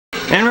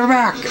And we're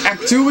back!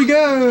 Act 2 we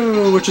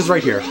go! Which is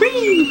right here.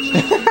 Whee!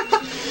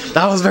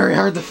 That was very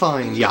hard to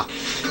find, yeah.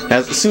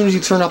 As soon as you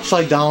turn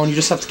upside down, you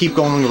just have to keep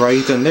going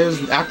right, and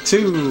there's Act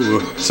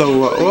 2. So,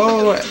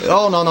 whoa!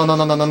 Oh, no, no, no,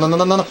 no, no, no, no,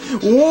 no, no, no!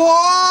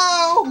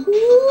 Whoa!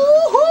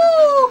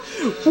 Woo-hoo!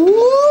 Woo!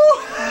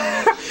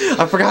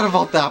 I forgot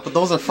about that, but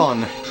those are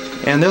fun.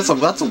 And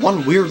that's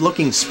one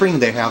weird-looking spring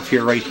they have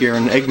here, right here,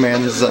 in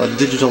Eggman's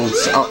digital...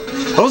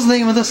 what was the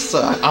name of this?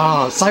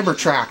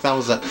 Cybertrack, that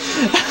was it.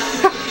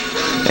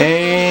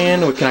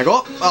 And can I go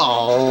up?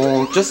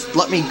 Oh, just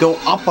let me go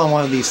up on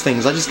one of these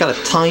things. I just gotta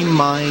time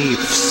my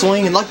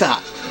swing and like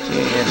that.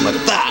 And like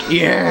that.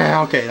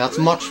 Yeah, okay, that's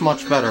much,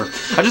 much better.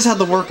 I just had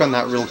to work on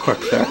that real quick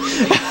there.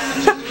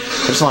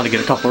 I just wanted to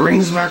get a couple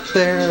rings back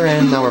there,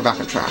 and now we're back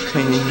on track.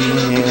 And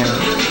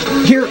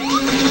here.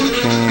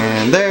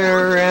 And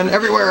there, and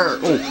everywhere!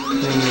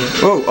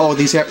 Oh,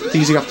 these you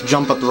have to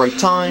jump at the right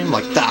time,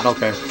 like that,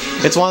 okay.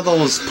 It's one of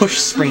those push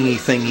springy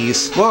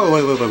thingies. Whoa,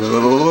 wait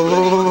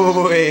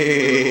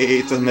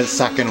a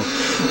second.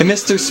 Hey,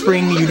 Mr.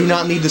 Spring, you do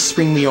not need to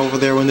spring me over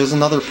there when there's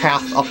another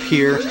path up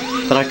here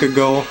that I could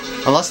go.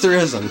 Unless there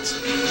isn't.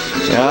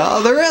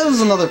 Yeah, there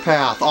is another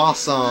path.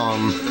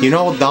 Awesome. You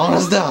know, down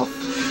is death.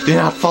 Do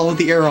not follow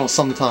the arrow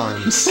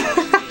sometimes.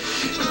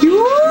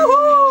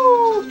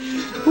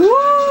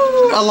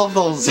 I love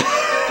those.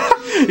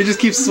 You just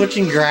keep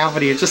switching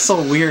gravity. It's just so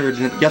weird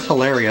and yet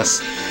hilarious.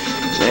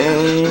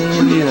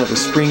 And you know the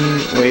spring.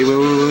 Wait.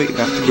 You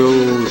have to go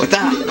like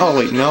that. Oh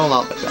wait, no,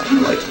 not like that.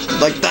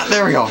 Like that.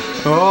 There we go.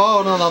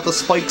 Oh no, not the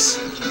spikes.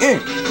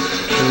 And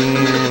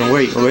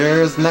wait,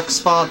 where's the next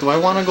spot? Do I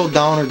want to go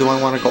down or do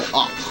I want to go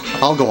up?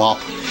 I'll go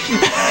up.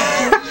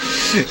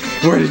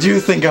 Where did you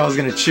think I was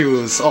gonna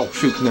choose? Oh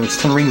shoot, there's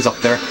 10 rings up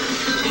there.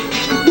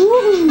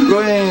 Woo! Go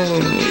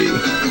ahead.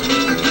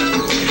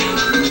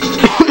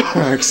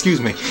 Excuse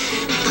me.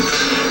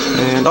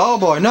 And oh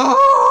boy, no!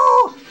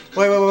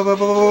 Wait.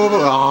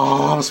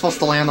 Oh, I'm supposed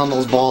to land on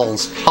those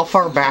balls. How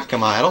far back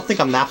am I? I don't think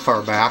I'm that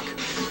far back.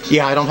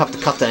 Yeah, I don't have to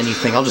cut to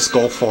anything. I'll just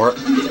go for it.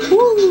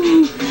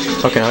 Woo!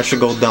 Okay, now I should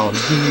go down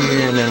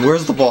here. And then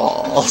where's the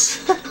balls?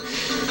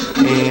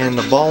 And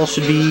the ball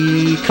should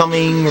be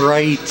coming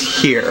right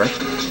here.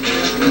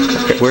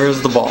 Okay,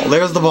 where's the ball?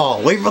 There's the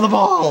ball. Wait for the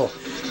ball!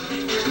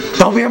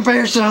 Don't be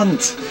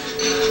impatient!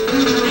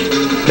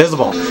 There's the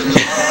ball.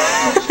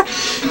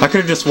 I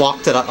could have just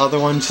walked to that other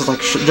one,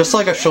 just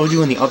like I showed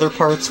you in the other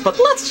parts, but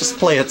let's just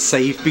play it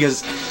safe,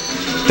 because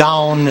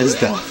down is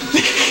death.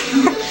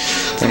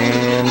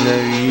 And,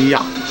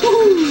 yeah.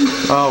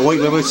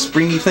 Wait,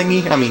 springy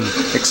thingy? I mean,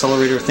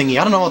 accelerator thingy,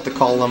 I don't know what to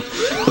call them.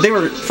 But they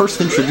were first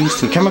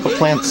introduced in Chemical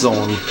Plant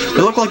Zone.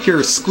 They look like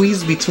you're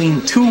squeezed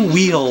between 2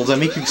 wheels and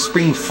make you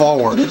spring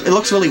forward. It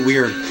looks really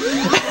weird.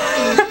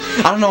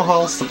 I don't know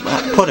how else to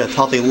put it,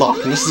 how they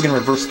look. And this is gonna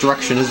reverse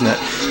direction, isn't it?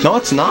 No,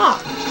 it's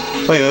not.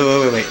 Wait.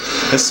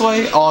 This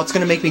way? Oh, it's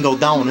gonna make me go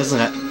down, isn't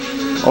it?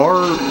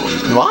 Or...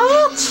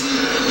 what?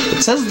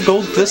 It says to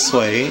go this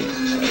way.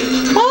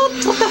 What?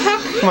 What the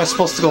heck? Am I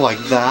supposed to go like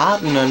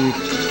that, and then...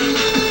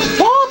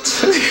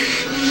 what?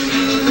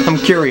 I'm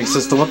curious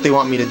as to what they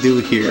want me to do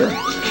here.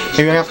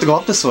 Maybe I have to go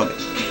up this way.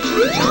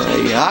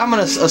 Yeah, I'm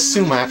gonna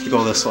assume I have to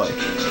go this way.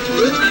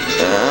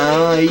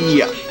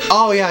 Yeah.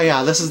 Oh,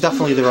 yeah, this is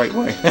definitely the right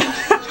way.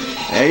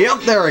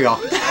 Yep, there we go.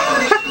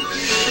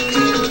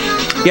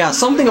 Yeah,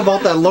 something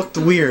about that looked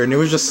weird, and it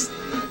was just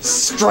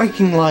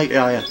striking like,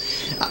 I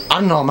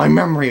don't know, my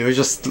memory, it was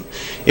just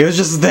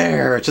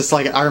there. It's just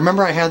like, I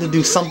remember I had to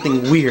do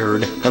something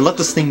weird, and let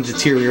this thing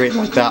deteriorate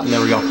like that, and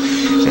there we go.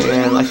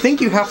 And I think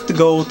you have to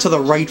go to the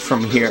right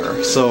from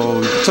here,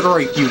 so to the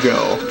right you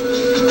go,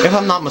 if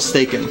I'm not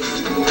mistaken.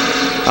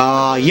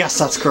 Yes,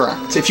 that's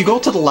correct. If you go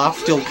to the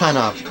left, you'll kind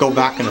of go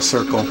back in a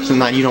circle, and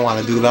that you don't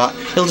want to do that.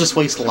 It'll just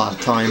waste a lot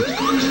of time.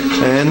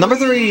 And number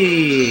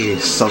 3,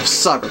 so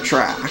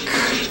Cybertrack.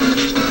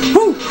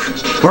 Woo!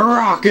 We're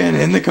rocking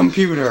in the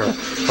computer,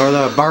 or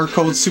the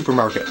barcode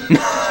supermarket.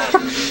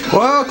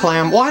 Well,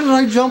 Clam, why did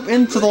I jump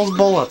into those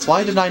bullets?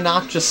 Why did I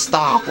not just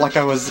stop like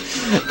I was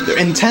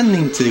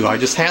intending to do? I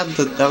just had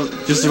to, that was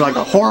just like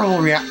a horrible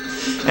reaction,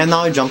 and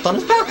now I jumped on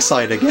his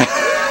backside again.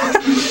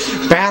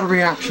 Bad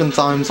reaction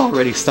times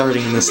already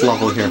starting in this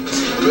level here.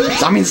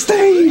 I mean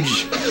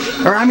stage!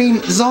 Or I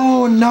mean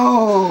zone,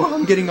 no!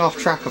 I'm getting off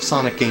track of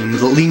Sonic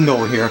games,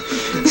 lingo here.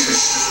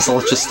 So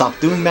let's just stop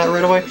doing that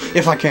right away,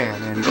 if I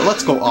can, and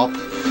let's go up.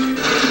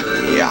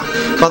 Yeah.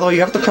 By the way,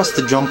 you have to press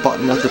the jump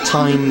button at the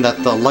time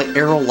that the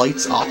arrow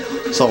lights up.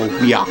 So,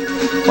 yeah.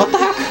 What the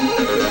heck?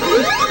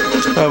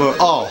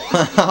 Oh,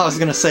 I was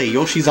gonna say,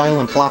 Yoshi's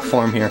Island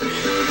platform here.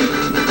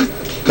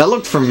 That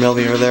looked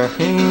familiar there.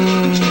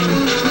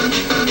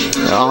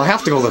 I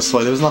have to go this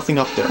way, there's nothing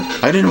up there.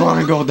 I didn't want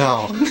to go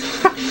down.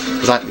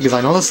 Because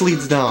I know this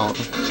leads down.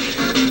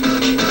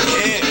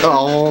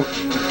 Oh.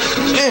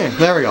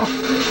 There we go.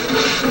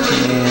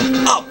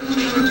 And up!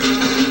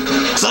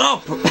 Set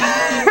up!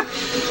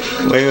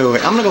 Wait.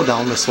 I'm gonna go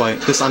down this way.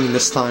 This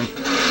time.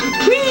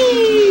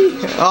 Whee!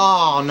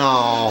 Oh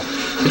no.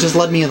 It just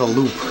led me in a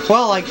loop.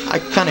 Well, I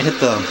kind of hit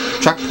the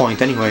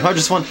checkpoint anyway. I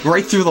just went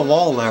right through the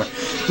wall there.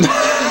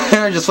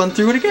 I just went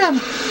through it again.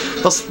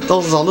 Those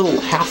little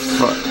half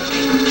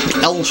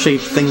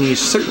L-shaped thingies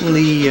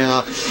certainly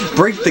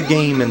break the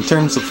game in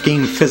terms of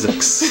game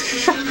physics.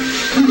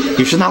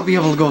 You should not be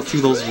able to go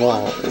through those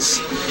walls.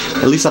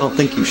 At least I don't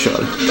think you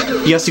should.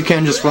 Yes, you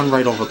can just run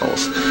right over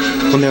those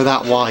when they're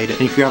that wide, and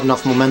if you have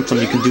enough momentum,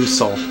 you can do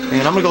so.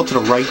 And I'm gonna go to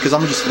the right because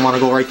I'm just want to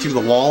go right through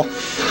the wall.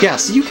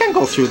 Yes, you can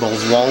go through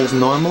those walls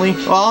normally.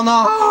 Oh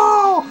no!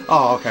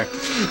 Oh, okay.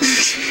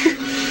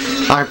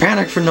 I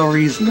panicked for no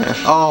reason there.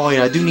 Oh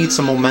yeah, I do need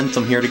some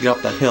momentum here to get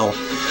up that hill.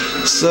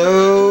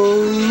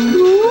 So...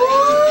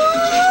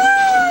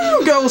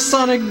 Go,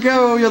 Sonic,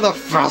 go! You're the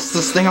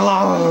fastest thing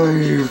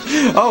alive!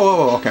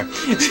 Oh, okay.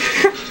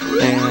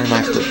 And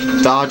I have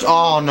to dodge.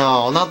 Oh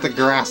no, not the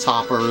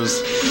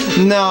grasshoppers.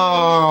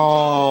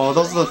 No!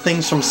 Those are the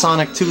things from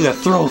Sonic 2 that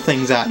throw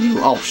things at you.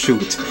 Oh,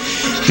 shoot.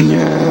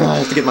 Yeah, I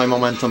have to get my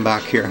momentum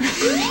back here.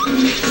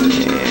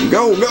 And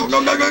go, go,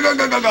 go, go, go, go,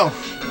 go, go, go!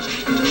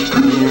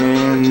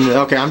 And,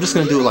 okay, I'm just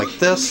gonna do it like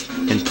this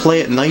and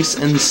play it nice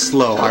and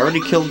slow. I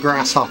already killed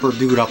Grasshopper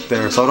Dude up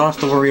there, so I don't have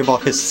to worry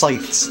about his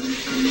scythes.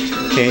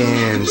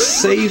 And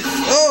safe.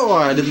 Oh,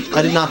 I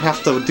did not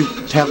have to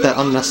have that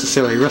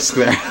unnecessary risk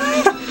there.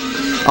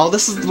 Oh,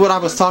 this is what I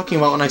was talking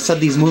about when I said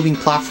these moving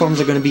platforms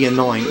are going to be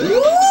annoying.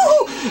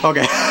 Woo!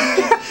 Okay.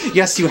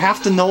 Yes, you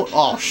have to know.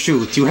 Oh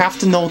shoot, you have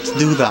to know to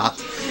do that,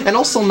 and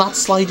also not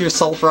slide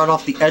yourself right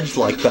off the edge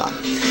like that.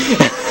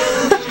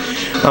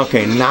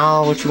 Okay,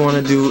 now what you want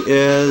to do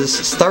is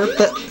start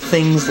the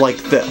things like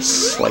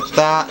this, like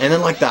that, and then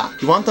like that.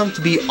 You want them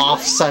to be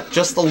offset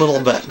just a little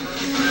bit.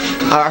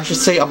 I should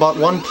say about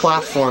one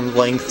platform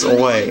length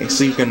away,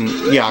 so you can,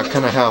 yeah,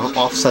 kind of have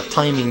offset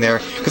timing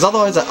there, because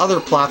otherwise that other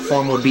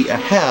platform would be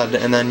ahead,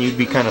 and then you'd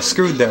be kind of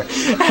screwed there.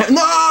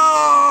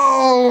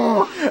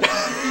 No!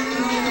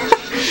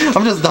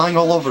 I'm just dying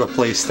all over the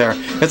place there.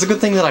 It's a good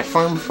thing that I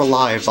farmed for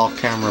lives off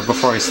camera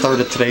before I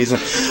started today's. Why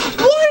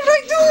did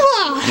I do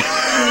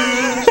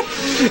that?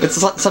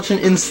 It's such an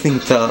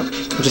instinct to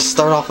just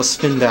start off a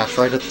spin dash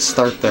right at the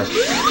start there.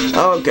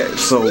 Okay,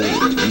 so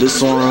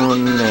this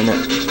one and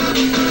it.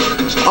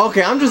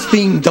 Okay, I'm just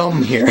being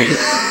dumb here.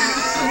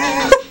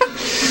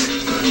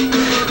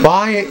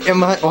 Why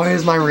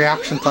is my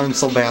reaction time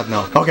so bad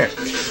now? Okay.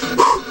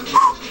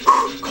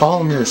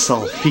 Calm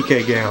yourself,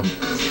 PkGam.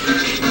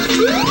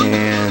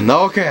 And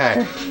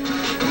okay.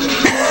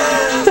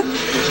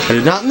 I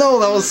did not know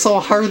that was so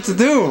hard to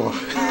do.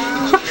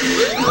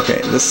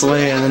 Okay, this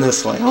way and then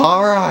this way.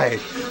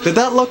 Alright. Did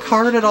that look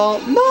hard at all?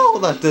 No,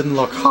 that didn't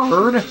look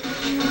hard.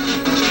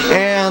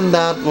 And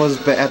that was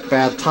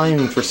bad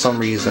timing for some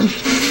reason.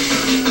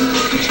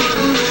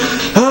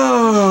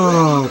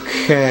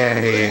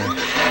 Okay.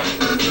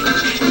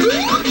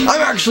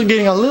 I'm actually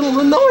getting a little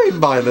annoyed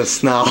by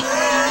this now.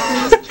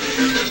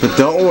 But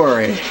don't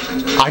worry.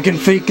 I can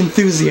fake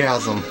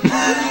enthusiasm.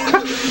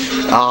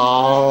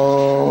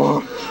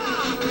 Oh.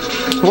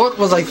 What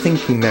was I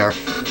thinking there?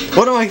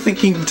 What am I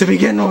thinking to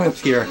begin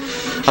with here?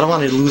 I don't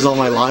want to lose all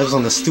my lives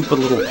on this stupid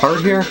little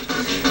part here.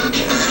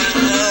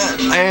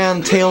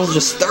 And Tails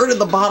just started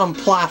the bottom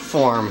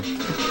platform.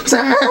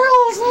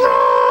 Tails,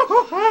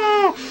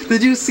 no!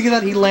 Did you see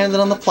that? He landed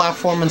on the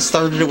platform and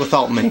started it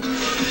without me.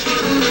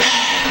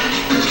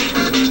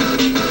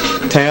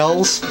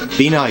 Tails,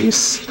 be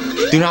nice.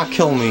 Do not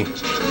kill me.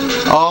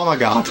 Oh my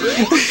god.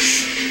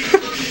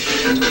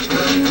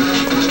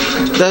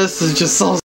 This is just so